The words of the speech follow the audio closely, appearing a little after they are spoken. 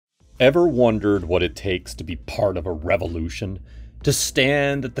Ever wondered what it takes to be part of a revolution? To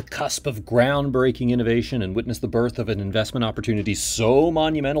stand at the cusp of groundbreaking innovation and witness the birth of an investment opportunity so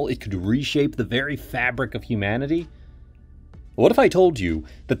monumental it could reshape the very fabric of humanity? What if I told you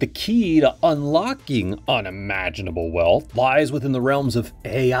that the key to unlocking unimaginable wealth lies within the realms of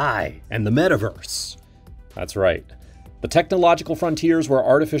AI and the metaverse? That's right. The technological frontiers where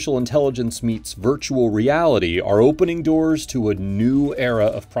artificial intelligence meets virtual reality are opening doors to a new era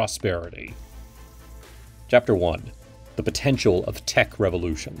of prosperity. Chapter 1. The potential of tech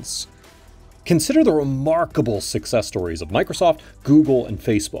revolutions. Consider the remarkable success stories of Microsoft, Google, and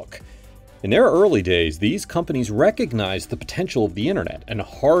Facebook. In their early days, these companies recognized the potential of the internet and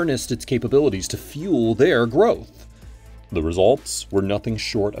harnessed its capabilities to fuel their growth. The results were nothing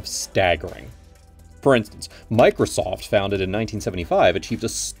short of staggering. For instance, Microsoft, founded in 1975, achieved a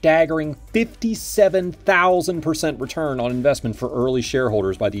staggering 57,000% return on investment for early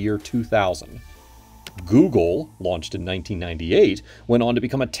shareholders by the year 2000. Google, launched in 1998, went on to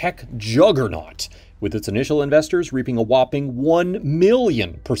become a tech juggernaut, with its initial investors reaping a whopping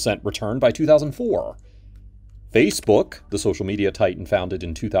 1,000,000% return by 2004. Facebook, the social media titan founded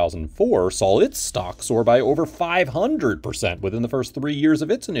in 2004, saw its stock soar by over 500% within the first 3 years of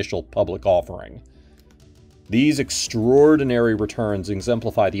its initial public offering. These extraordinary returns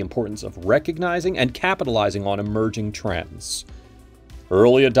exemplify the importance of recognizing and capitalizing on emerging trends.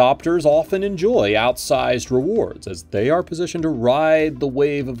 Early adopters often enjoy outsized rewards, as they are positioned to ride the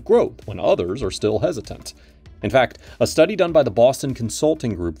wave of growth when others are still hesitant. In fact, a study done by the Boston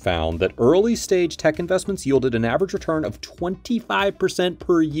Consulting Group found that early-stage tech investments yielded an average return of 25%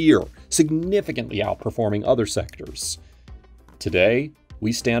 per year, significantly outperforming other sectors. Today,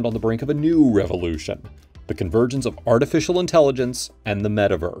 we stand on the brink of a new revolution: the convergence of artificial intelligence and the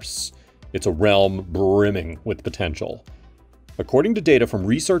metaverse. It's a realm brimming with potential. According to data from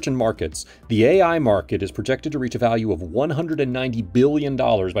Research and Markets, the AI market is projected to reach a value of $190 billion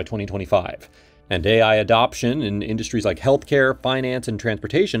by 2025, and AI adoption in industries like healthcare, finance, and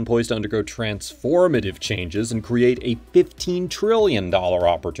transportation poised to undergo transformative changes and create a $15 trillion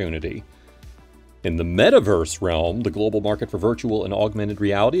opportunity. In the metaverse realm, the global market for virtual and augmented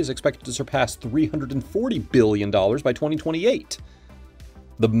reality is expected to surpass $340 billion by 2028.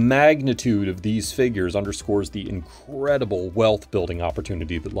 The magnitude of these figures underscores the incredible wealth-building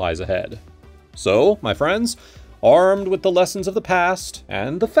opportunity that lies ahead. So, my friends, armed with the lessons of the past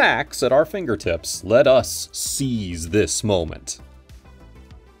and the facts at our fingertips, let us seize this moment.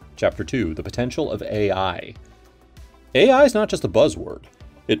 Chapter 2. The potential of AI. AI is not just a buzzword.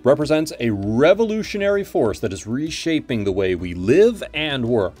 It represents a revolutionary force that is reshaping the way we live and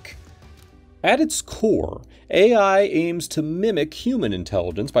work. At its core, AI aims to mimic human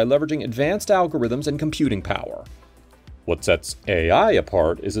intelligence by leveraging advanced algorithms and computing power. What sets AI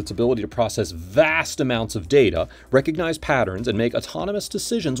apart is its ability to process vast amounts of data, recognize patterns, and make autonomous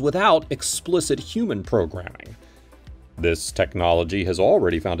decisions without explicit human programming. This technology has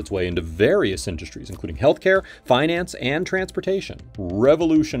already found its way into various industries, including healthcare, finance, and transportation,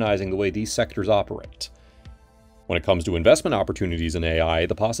 revolutionizing the way these sectors operate. When it comes to investment opportunities in AI,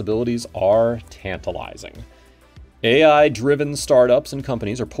 the possibilities are tantalizing. AI-driven startups and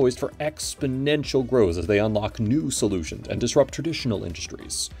companies are poised for exponential growth as they unlock new solutions and disrupt traditional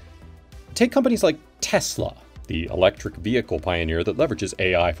industries. Take companies like Tesla, the electric vehicle pioneer that leverages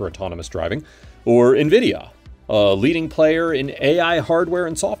AI for autonomous driving, or NVIDIA, a leading player in AI hardware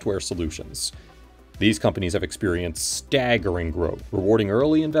and software solutions. These companies have experienced staggering growth, rewarding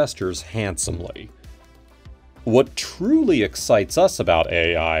early investors handsomely. What truly excites us about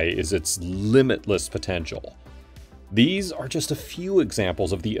AI is its limitless potential. These are just a few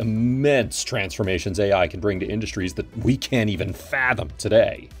examples of the immense transformations AI can bring to industries that we can't even fathom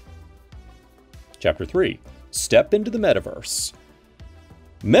today. Chapter 3. Step into the metaverse.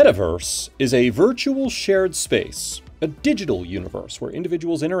 Metaverse is a virtual shared space, a digital universe where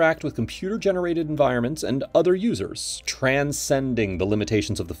individuals interact with computer-generated environments and other users, transcending the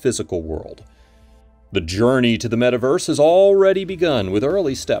limitations of the physical world. The journey to the metaverse has already begun, with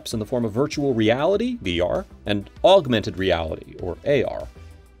early steps in the form of virtual reality, VR, and augmented reality, or AR.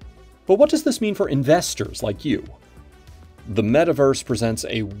 But what does this mean for investors like you? The metaverse presents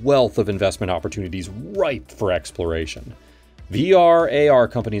a wealth of investment opportunities ripe for exploration. VR/AR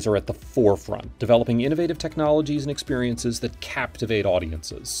companies are at the forefront, developing innovative technologies and experiences that captivate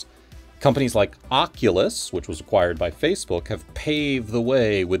audiences. Companies like Oculus, which was acquired by Facebook, have paved the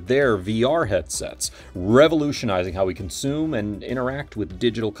way with their VR headsets, revolutionizing how we consume and interact with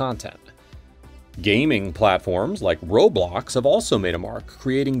digital content. Gaming platforms like Roblox have also made a mark,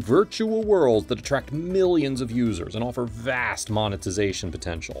 creating virtual worlds that attract millions of users and offer vast monetization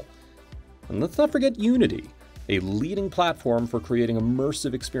potential. And let's not forget Unity, a leading platform for creating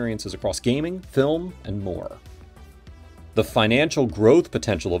immersive experiences across gaming, film, and more. The financial growth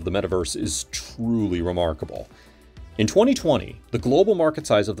potential of the metaverse is truly remarkable. In 2020, the global market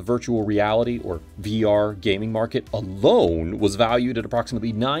size of the virtual reality or VR gaming market alone was valued at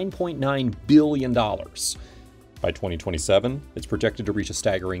approximately $9.9 billion. By 2027, it's projected to reach a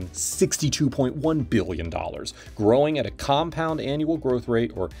staggering $62.1 billion, growing at a compound annual growth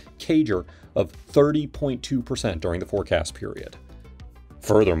rate, or CAGR, of 30.2% during the forecast period.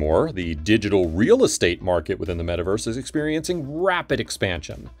 Furthermore, the digital real estate market within the metaverse is experiencing rapid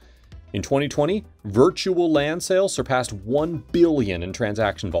expansion. In 2020, virtual land sales surpassed $1 billion in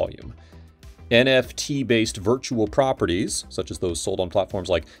transaction volume. NFT-based virtual properties, such as those sold on platforms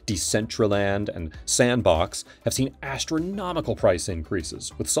like Decentraland and Sandbox, have seen astronomical price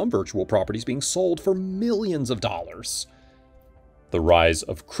increases, with some virtual properties being sold for millions of dollars. The rise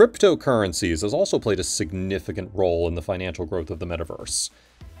of cryptocurrencies has also played a significant role in the financial growth of the metaverse.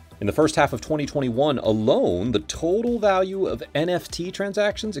 In the first half of 2021 alone, the total value of NFT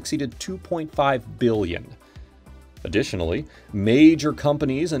transactions exceeded $2.5 billion. Additionally, major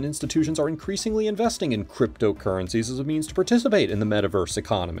companies and institutions are increasingly investing in cryptocurrencies as a means to participate in the metaverse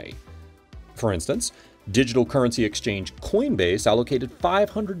economy. For instance, digital currency exchange Coinbase allocated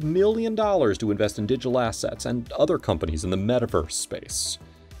 $500 million to invest in digital assets and other companies in the metaverse space.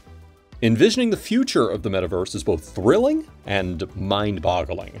 Envisioning the future of the metaverse is both thrilling and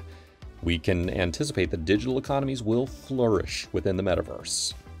mind-boggling. We can anticipate that digital economies will flourish within the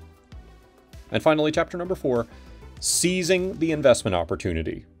metaverse. And finally, chapter number 4, seizing the investment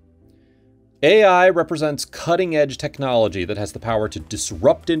opportunity. AI represents cutting-edge technology that has the power to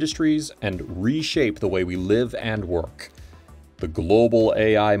disrupt industries and reshape the way we live and work. The global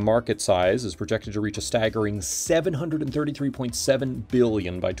AI market size is projected to reach a staggering $733.7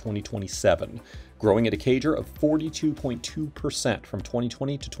 billion by 2027, growing at a CAGR of 42.2% from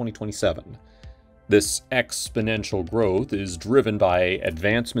 2020 to 2027. This exponential growth is driven by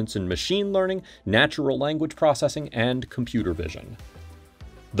advancements in machine learning, natural language processing, and computer vision.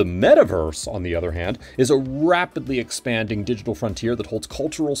 The metaverse, on the other hand, is a rapidly expanding digital frontier that holds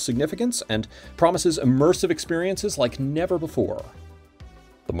cultural significance and promises immersive experiences like never before.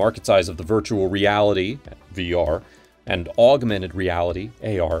 The market size of the virtual reality, VR, and augmented reality,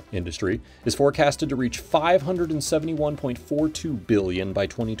 AR, industry is forecasted to reach $571.42 billion by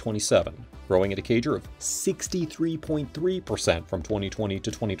 2027, growing at a CAGR of 63.3% from 2020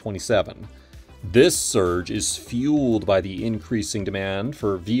 to 2027. This surge is fueled by the increasing demand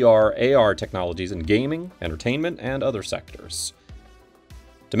for VR, AR technologies in gaming, entertainment, and other sectors.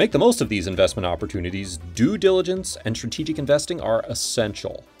 To make the most of these investment opportunities, due diligence and strategic investing are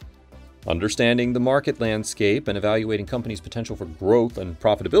essential. Understanding the market landscape and evaluating companies' potential for growth and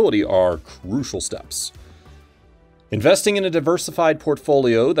profitability are crucial steps. Investing in a diversified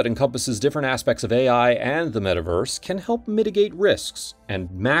portfolio that encompasses different aspects of AI and the metaverse can help mitigate risks and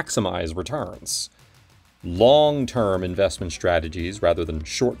maximize returns. Long-term investment strategies, rather than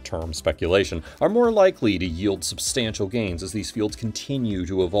short-term speculation, are more likely to yield substantial gains as these fields continue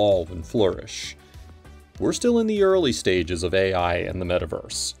to evolve and flourish. We're still in the early stages of AI and the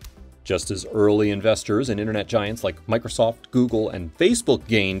metaverse. Just as early investors in internet giants like Microsoft, Google, and Facebook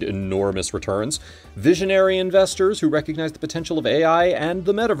gained enormous returns, visionary investors who recognize the potential of AI and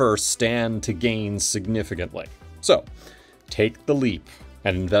the metaverse stand to gain significantly. So, take the leap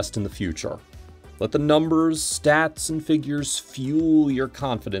and invest in the future. Let the numbers, stats, and figures fuel your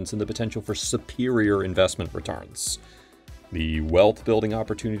confidence in the potential for superior investment returns. The wealth-building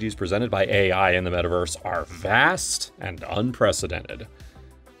opportunities presented by AI in the metaverse are vast and unprecedented.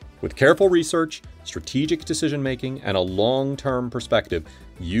 With careful research, strategic decision-making, and a long-term perspective,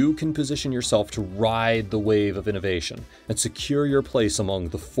 you can position yourself to ride the wave of innovation and secure your place among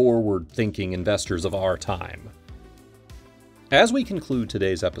the forward-thinking investors of our time. As we conclude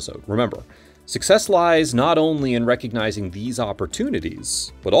today's episode, remember, success lies not only in recognizing these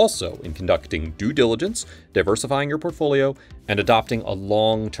opportunities, but also in conducting due diligence, diversifying your portfolio, and adopting a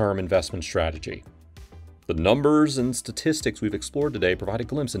long-term investment strategy. The numbers and statistics we've explored today provide a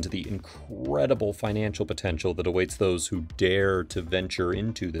glimpse into the incredible financial potential that awaits those who dare to venture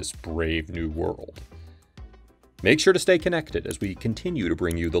into this brave new world. Make sure to stay connected as we continue to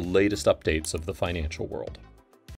bring you the latest updates of the financial world.